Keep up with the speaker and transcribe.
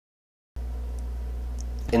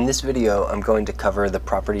In this video, I'm going to cover the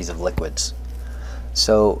properties of liquids.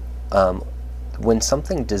 So when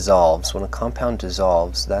something dissolves, when a compound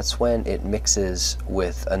dissolves, that's when it mixes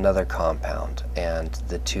with another compound and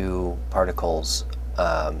the two particles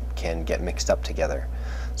can get mixed up together.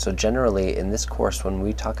 So generally in this course, when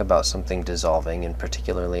we talk about something dissolving, and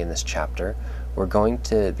particularly in this chapter, we're going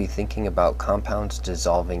to be thinking about compounds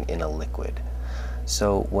dissolving in a liquid.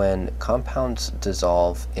 So when compounds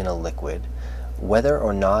dissolve in a liquid, whether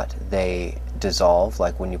or not they dissolve,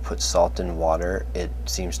 like when you put salt in water, it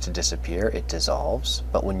seems to disappear, it dissolves.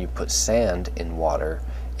 But when you put sand in water,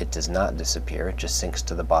 it does not disappear, it just sinks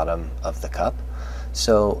to the bottom of the cup.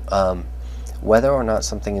 So whether or not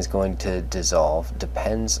something is going to dissolve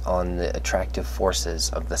depends on the attractive forces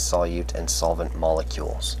of the solute and solvent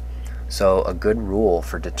molecules. So a good rule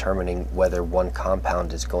for determining whether one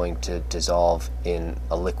compound is going to dissolve in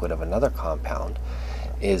a liquid of another compound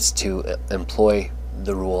is to employ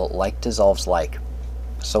the rule like dissolves like.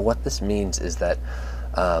 So what this means is that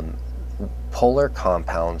polar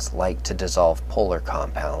compounds like to dissolve polar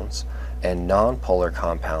compounds, and nonpolar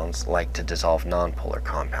compounds like to dissolve nonpolar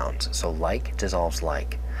compounds. So like dissolves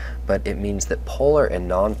like, but it means that polar and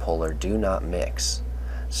nonpolar do not mix.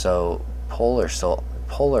 So polar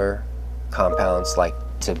compounds like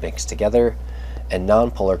to mix together, and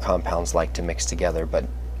nonpolar compounds like to mix together, but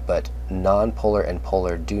nonpolar and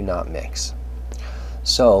polar do not mix.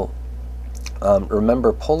 So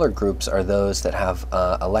remember, polar groups are those that have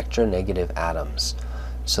electronegative atoms.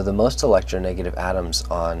 So the most electronegative atoms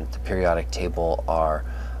on the periodic table are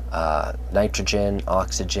nitrogen,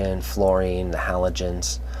 oxygen, fluorine, the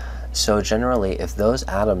halogens. So generally, if those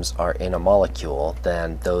atoms are in a molecule,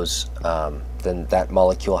 then that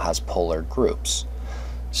molecule has polar groups.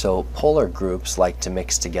 So polar groups like to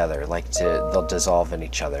mix together, they'll dissolve in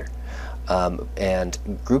each other. And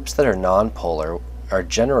groups that are nonpolar are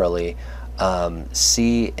generally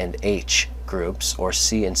C and H groups, or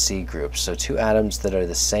C and C groups. So two atoms that are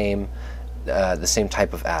the same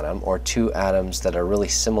type of atom, or two atoms that are really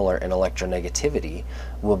similar in electronegativity,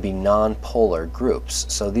 will be nonpolar groups.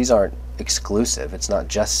 So these aren't exclusive. It's not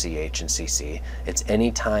just CH and CC. It's any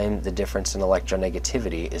time the difference in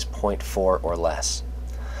electronegativity is 0.4 or less.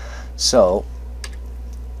 So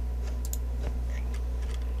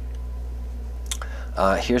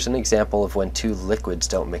here's an example of when two liquids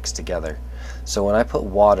don't mix together. So when I put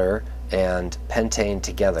water and pentane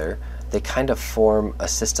together, they kind of form a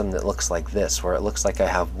system that looks like this, where it looks like I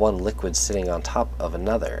have one liquid sitting on top of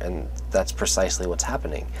another, and that's precisely what's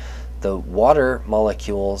happening. The water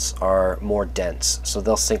molecules are more dense, so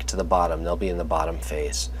they'll sink to the bottom, they'll be in the bottom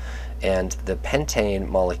phase. And the pentane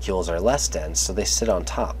molecules are less dense, so they sit on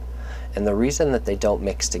top. And the reason that they don't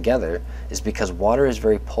mix together is because water is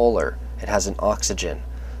very polar. It has an oxygen.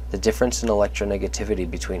 The difference in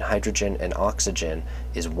electronegativity between hydrogen and oxygen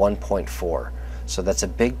is 1.4. So that's a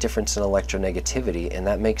big difference in electronegativity, and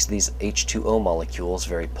that makes these H2O molecules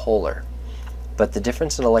very polar. But the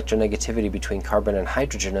difference in electronegativity between carbon and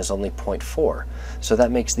hydrogen is only 0.4. So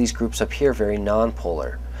that makes these groups up here very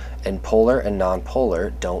nonpolar. And polar and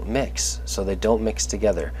nonpolar don't mix, so they don't mix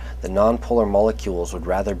together. The nonpolar molecules would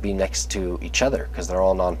rather be next to each other because they're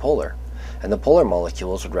all nonpolar, and the polar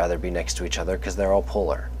molecules would rather be next to each other because they're all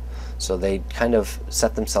polar. So they kind of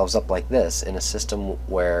set themselves up like this in a system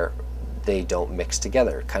where they don't mix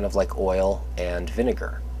together, kind of like oil and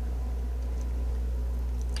vinegar.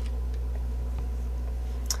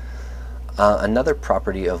 Another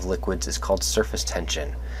property of liquids is called surface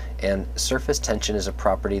tension. And surface tension is a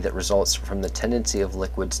property that results from the tendency of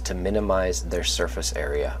liquids to minimize their surface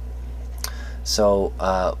area. So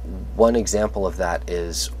one example of that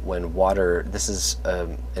is when water, this is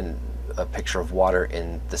a picture of water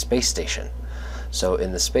in the space station. So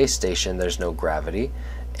in the space station there's no gravity,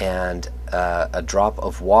 and a drop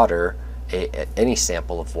of water, any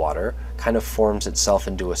sample of water, kind of forms itself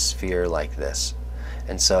into a sphere like this.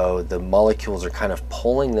 And so the molecules are kind of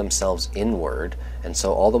pulling themselves inward, and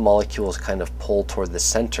so all the molecules kind of pull toward the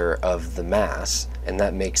center of the mass, and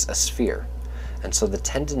that makes a sphere. And so the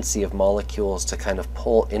tendency of molecules to kind of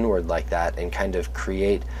pull inward like that and kind of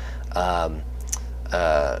create some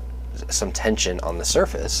tension on the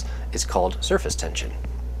surface is called surface tension.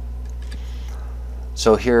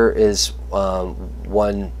 So here is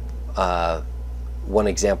one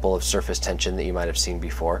example of surface tension that you might have seen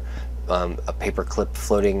before. A paper clip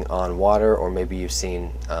floating on water, or maybe you've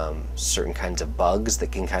seen certain kinds of bugs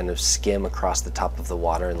that can kind of skim across the top of the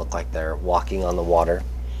water and look like they're walking on the water.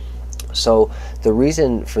 So the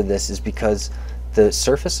reason for this is because the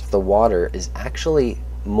surface of the water is actually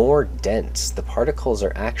more dense. The particles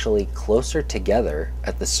are actually closer together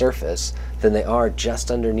at the surface than they are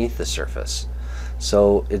just underneath the surface.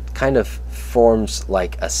 So it kind of forms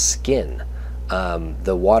like a skin.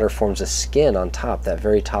 The water forms a skin on top, that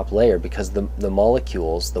very top layer, because the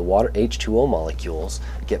molecules, the water H2O molecules,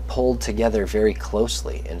 get pulled together very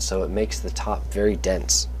closely, and so it makes the top very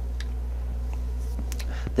dense.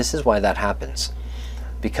 This is why that happens,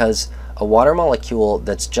 because a water molecule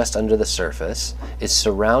that's just under the surface is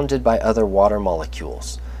surrounded by other water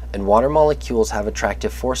molecules, and water molecules have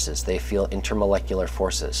attractive forces. They feel intermolecular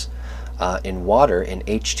forces. In water, in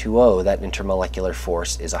H2O, that intermolecular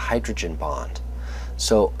force is a hydrogen bond.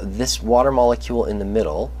 So this water molecule in the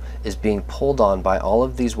middle is being pulled on by all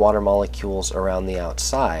of these water molecules around the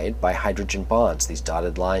outside by hydrogen bonds, these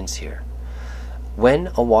dotted lines here.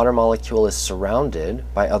 When a water molecule is surrounded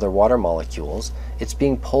by other water molecules, it's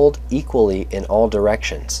being pulled equally in all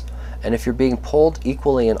directions. And if you're being pulled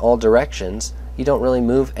equally in all directions, you don't really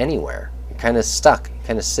move anywhere. You're kind of stuck, you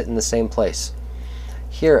kind of sit in the same place.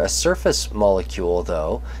 Here, a surface molecule,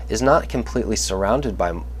 though, is not completely surrounded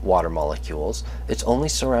by water molecules. It's only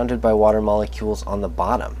surrounded by water molecules on the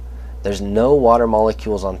bottom. There's no water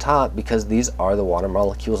molecules on top because these are the water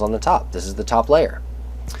molecules on the top. This is the top layer.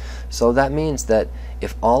 So that means that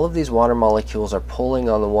if all of these water molecules are pulling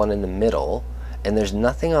on the one in the middle, and there's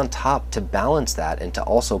nothing on top to balance that and to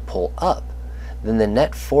also pull up, then the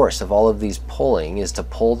net force of all of these pulling is to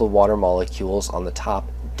pull the water molecules on the top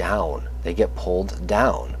down. They get pulled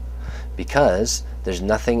down because there's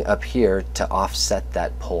nothing up here to offset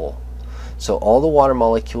that pull. So all the water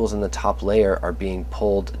molecules in the top layer are being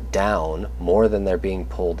pulled down more than they're being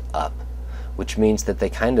pulled up, which means that they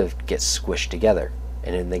kind of get squished together.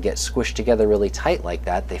 And when they get squished together really tight like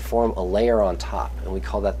that, they form a layer on top, and we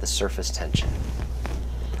call that the surface tension.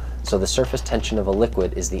 So the surface tension of a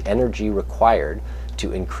liquid is the energy required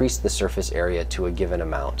to increase the surface area to a given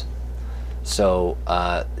amount. So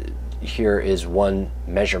here is one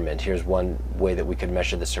measurement. Here's one way that we could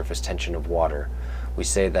measure the surface tension of water. We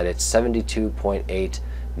say that it's 72.8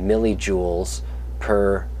 millijoules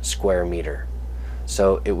per square meter.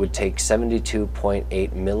 So it would take 72.8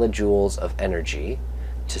 millijoules of energy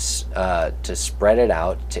to spread it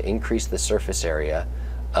out to increase the surface area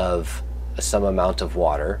of some amount of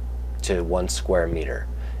water to 1 square meter.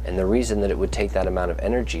 And the reason that it would take that amount of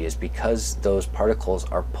energy is because those particles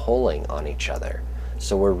are pulling on each other.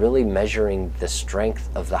 So we're really measuring the strength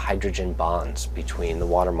of the hydrogen bonds between the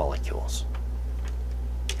water molecules.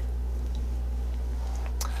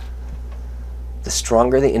 The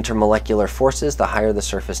stronger the intermolecular forces, the higher the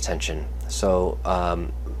surface tension. So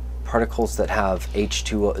particles that have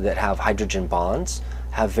H2O, that have hydrogen bonds,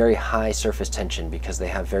 have very high surface tension because they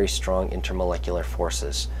have very strong intermolecular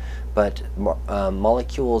forces. But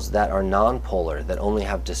molecules that are nonpolar, that only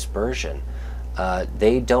have dispersion,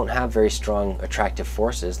 they don't have very strong attractive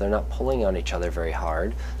forces. They're not pulling on each other very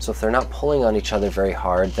hard. So if they're not pulling on each other very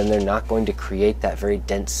hard, then they're not going to create that very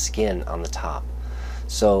dense skin on the top.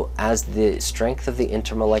 So as the strength of the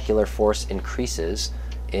intermolecular force increases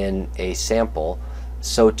in a sample,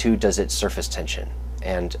 so too does its surface tension.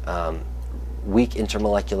 And weak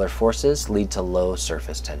intermolecular forces lead to low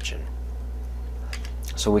surface tension.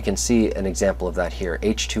 So we can see an example of that here.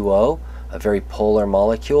 H2O, a very polar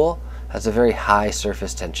molecule, has a very high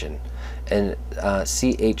surface tension. And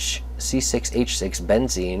C6H6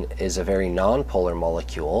 benzene is a very nonpolar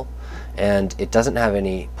molecule, and it doesn't have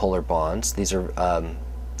any polar bonds. These are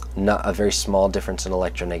not a very small difference in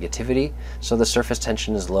electronegativity, so the surface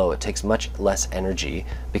tension is low. It takes much less energy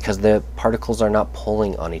because the particles are not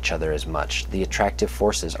pulling on each other as much. The attractive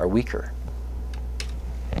forces are weaker.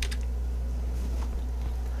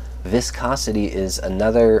 Viscosity is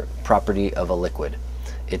another property of a liquid.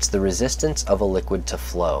 It's the resistance of a liquid to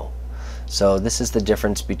flow. So this is the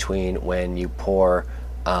difference between when you pour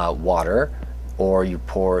water, or you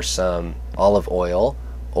pour some olive oil,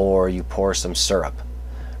 or you pour some syrup.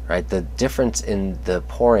 Right? The difference in the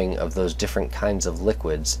pouring of those different kinds of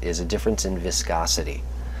liquids is a difference in viscosity.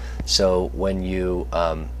 So when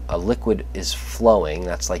a liquid is flowing,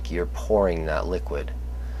 that's like you're pouring that liquid.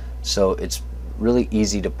 So it's really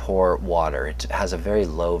easy to pour water. It has a very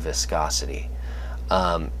low viscosity.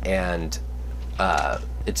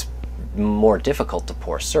 It's more difficult to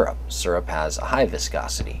pour syrup. Syrup has a high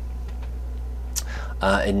viscosity.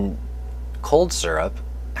 And cold syrup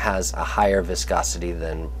has a higher viscosity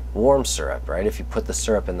than warm syrup, right? If you put the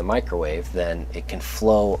syrup in the microwave, then it can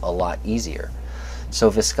flow a lot easier. So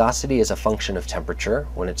viscosity is a function of temperature.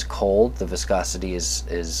 When it's cold, the viscosity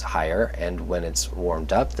is higher, and when it's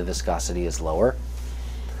warmed up, the viscosity is lower.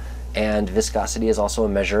 And viscosity is also a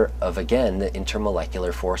measure of, again, the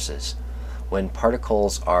intermolecular forces. When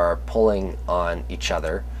particles are pulling on each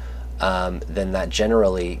other, then that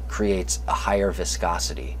generally creates a higher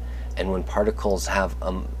viscosity. And when particles have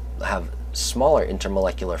smaller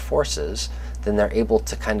intermolecular forces, then they're able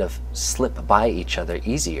to kind of slip by each other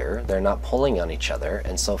easier. They're not pulling on each other,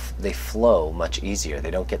 and so they flow much easier.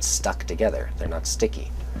 They don't get stuck together. They're not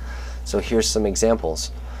sticky. So here's some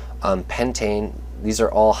examples. Pentane, these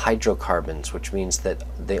are all hydrocarbons, which means that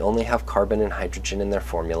they only have carbon and hydrogen in their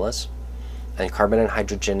formulas, and carbon and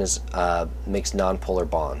hydrogen makes nonpolar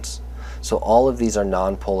bonds. So all of these are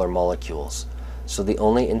nonpolar molecules. So the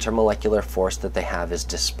only intermolecular force that they have is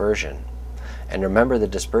dispersion. And remember, the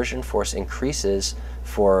dispersion force increases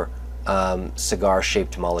for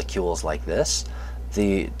cigar-shaped molecules like this.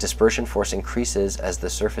 The dispersion force increases as the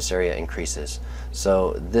surface area increases.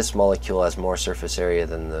 So this molecule has more surface area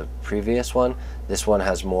than the previous one, this one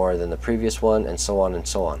has more than the previous one, and so on and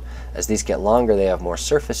so on. As these get longer, they have more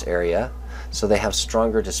surface area, so they have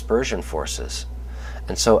stronger dispersion forces.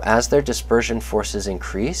 And so as their dispersion forces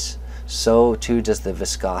increase, so too does the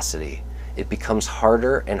viscosity. It becomes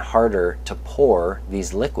harder and harder to pour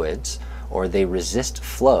these liquids, or they resist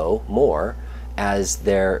flow more as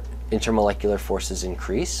their intermolecular forces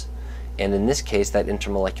increase. And in this case, that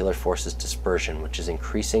intermolecular force is dispersion, which is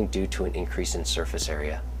increasing due to an increase in surface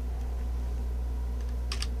area.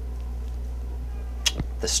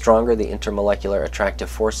 The stronger the intermolecular attractive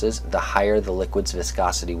forces, the higher the liquid's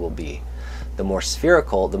viscosity will be. The more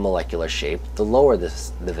spherical the molecular shape, the lower the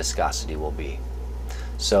viscosity will be.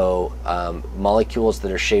 So molecules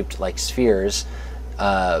that are shaped like spheres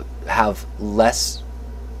have less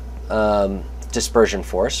dispersion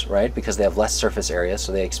force, right? Because they have less surface area,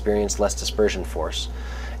 so they experience less dispersion force.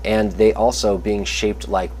 And they also, being shaped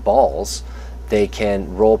like balls, they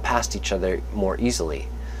can roll past each other more easily.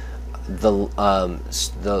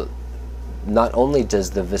 Not only does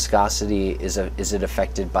the viscosity is it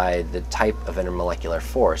affected by the type of intermolecular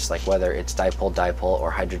force, like whether it's dipole-dipole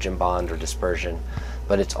or hydrogen bond or dispersion,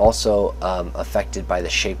 but it's also affected by the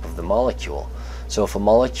shape of the molecule. So if a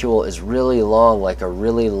molecule is really long, like a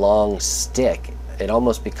really long stick, it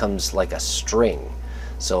almost becomes like a string.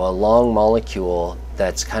 So a long molecule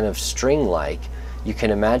that's kind of string-like, you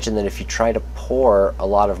can imagine that if you try to pour a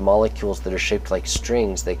lot of molecules that are shaped like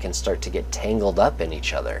strings, they can start to get tangled up in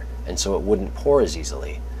each other, and so it wouldn't pour as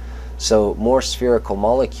easily. So more spherical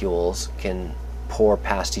molecules can pour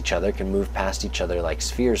past each other, can move past each other like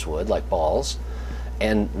spheres would, like balls,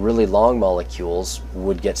 and really long molecules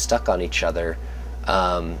would get stuck on each other,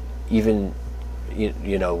 even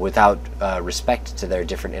without respect to their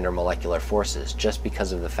different intermolecular forces, just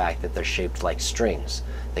because of the fact that they're shaped like strings.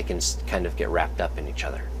 They can kind of get wrapped up in each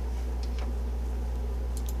other.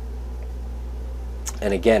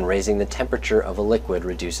 And again, raising the temperature of a liquid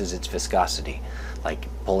reduces its viscosity, like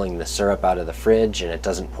pulling the syrup out of the fridge and it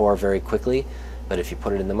doesn't pour very quickly, but if you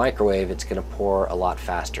put it in the microwave, it's going to pour a lot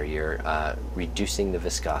faster. You're reducing the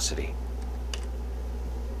viscosity.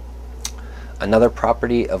 Another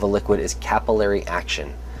property of a liquid is capillary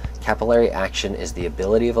action. Capillary action is the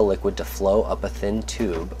ability of a liquid to flow up a thin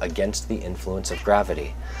tube against the influence of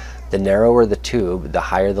gravity. The narrower the tube, the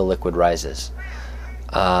higher the liquid rises.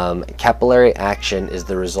 Capillary action is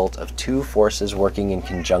the result of two forces working in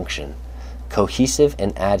conjunction: cohesive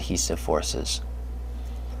and adhesive forces.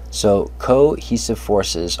 So cohesive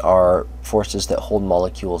forces are forces that hold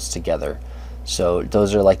molecules together. So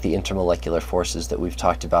those are like the intermolecular forces that we've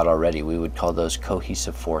talked about already. We would call those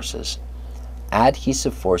cohesive forces.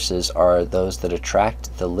 Adhesive forces are those that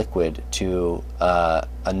attract the liquid to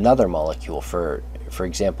another molecule. For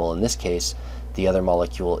example, in this case, the other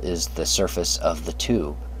molecule is the surface of the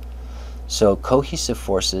tube. So cohesive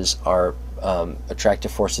forces are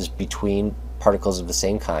attractive forces between particles of the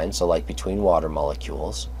same kind, so like between water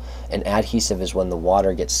molecules. And adhesive is when the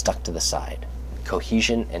water gets stuck to the side.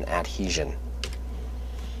 Cohesion and adhesion.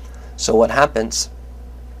 So what happens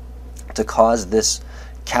to cause this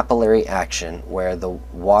capillary action, where the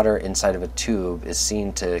water inside of a tube is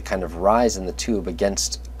seen to kind of rise in the tube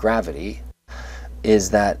against gravity, is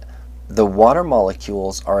that the water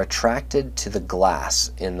molecules are attracted to the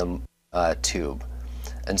glass in the tube.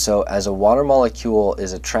 And so as a water molecule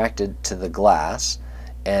is attracted to the glass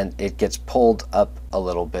and it gets pulled up a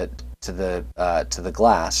little bit to the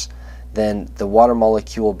glass, then the water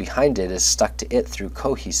molecule behind it is stuck to it through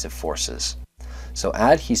cohesive forces. So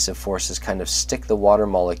adhesive forces kind of stick the water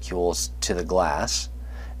molecules to the glass,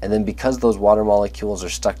 and then because those water molecules are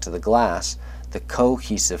stuck to the glass, the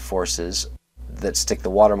cohesive forces that stick the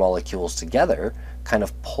water molecules together kind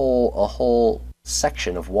of pull a whole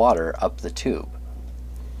section of water up the tube.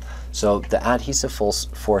 So the adhesive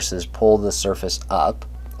forces pull the surface up,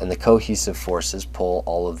 and the cohesive forces pull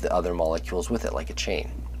all of the other molecules with it like a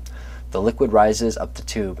chain. The liquid rises up the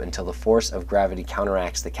tube until the force of gravity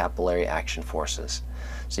counteracts the capillary action forces.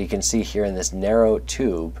 So you can see here in this narrow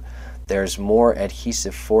tube, there's more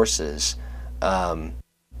adhesive forces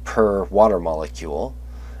per water molecule,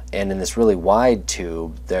 and in this really wide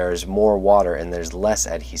tube, there's more water and there's less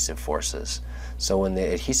adhesive forces. So when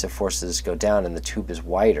the adhesive forces go down and the tube is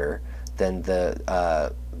wider, then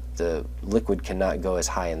the liquid cannot go as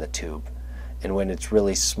high in the tube. And when it's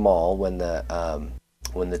really small, when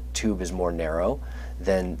the tube is more narrow,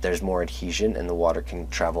 then there's more adhesion and the water can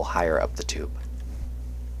travel higher up the tube.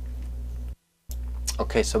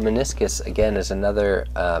 Okay, so meniscus again is another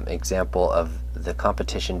example of the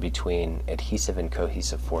competition between adhesive and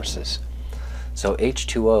cohesive forces. So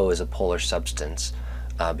H2O is a polar substance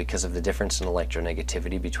because of the difference in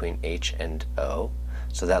electronegativity between H and O.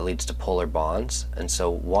 So that leads to polar bonds, and so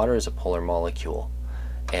water is a polar molecule.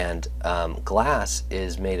 And glass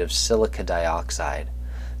is made of silica dioxide.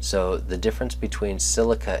 So the difference between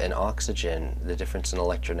silica and oxygen, the difference in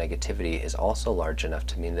electronegativity, is also large enough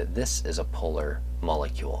to mean that this is a polar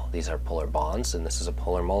molecule. These are polar bonds, and this is a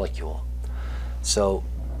polar molecule. So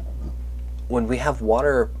when we have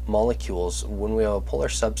water molecules, when we have a polar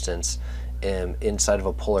substance inside of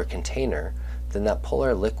a polar container, then that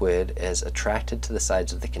polar liquid is attracted to the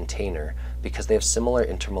sides of the container because they have similar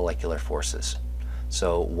intermolecular forces.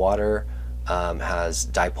 So water has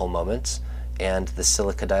dipole moments, and the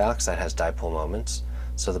silica dioxide has dipole moments.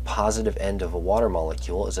 So the positive end of a water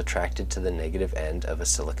molecule is attracted to the negative end of a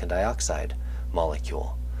silica dioxide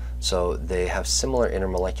molecule. So they have similar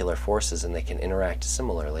intermolecular forces and they can interact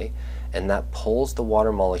similarly, and that pulls the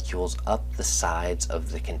water molecules up the sides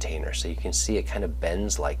of the container. So you can see it kind of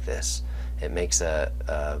bends like this. It makes a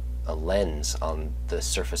lens on the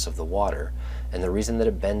surface of the water. And the reason that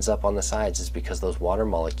it bends up on the sides is because those water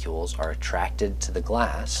molecules are attracted to the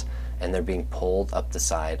glass and they're being pulled up the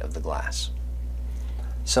side of the glass.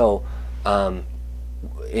 So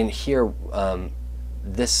in here,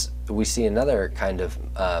 we see another kind of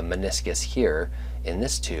meniscus here in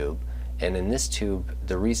this tube. And in this tube,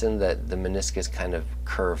 the reason that the meniscus kind of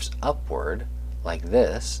curves upward like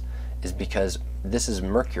this is because this is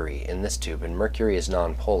mercury in this tube, and mercury is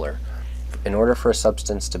nonpolar. In order for a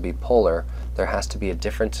substance to be polar, there has to be a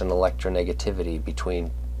difference in electronegativity between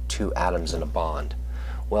two atoms in a bond.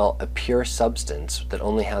 Well, a pure substance that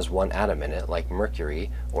only has one atom in it, like mercury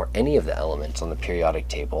or any of the elements on the periodic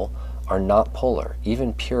table, are not polar.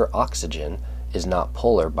 Even pure oxygen is not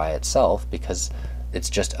polar by itself because it's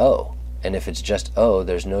just O. And if it's just O,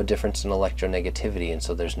 there's no difference in electronegativity, and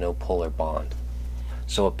so there's no polar bond.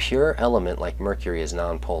 So a pure element like mercury is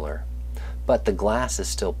nonpolar, but the glass is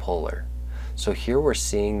still polar. So here we're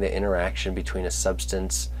seeing the interaction between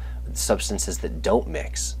substances that don't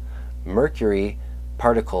mix. Mercury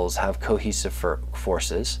particles have cohesive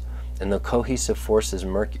forces, and the cohesive forces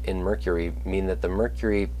in mercury mean that the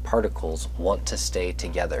mercury particles want to stay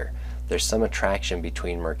together. There's some attraction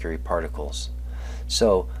between mercury particles.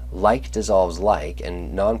 So like dissolves like,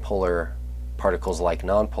 and nonpolar particles like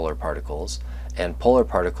nonpolar particles, and polar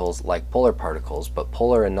particles like polar particles, but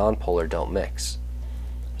polar and nonpolar don't mix.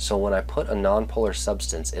 So when I put a nonpolar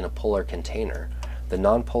substance in a polar container, the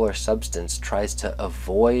nonpolar substance tries to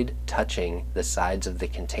avoid touching the sides of the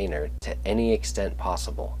container to any extent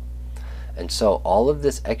possible. And so all of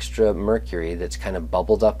this extra mercury that's kind of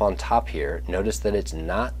bubbled up on top here, notice that it's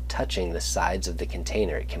not touching the sides of the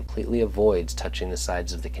container. It completely avoids touching the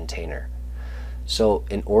sides of the container. So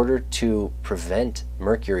in order to prevent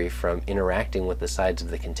mercury from interacting with the sides of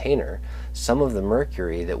the container, some of the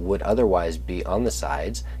mercury that would otherwise be on the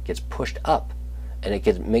sides gets pushed up, and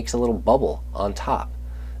it makes a little bubble on top.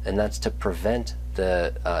 And that's to prevent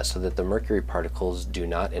so that the mercury particles do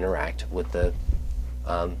not interact with the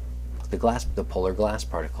polar glass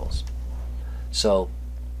particles. So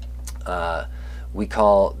we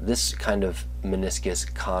call this kind of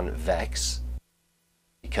meniscus convex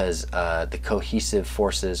because the cohesive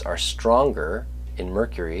forces are stronger in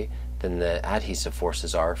mercury than the adhesive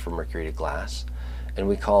forces are for mercury to glass. And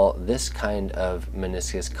we call this kind of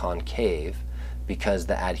meniscus concave because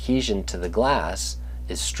the adhesion to the glass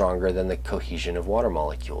is stronger than the cohesion of water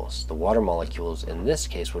molecules. The water molecules in this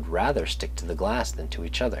case would rather stick to the glass than to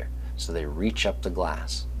each other, so they reach up the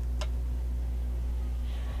glass.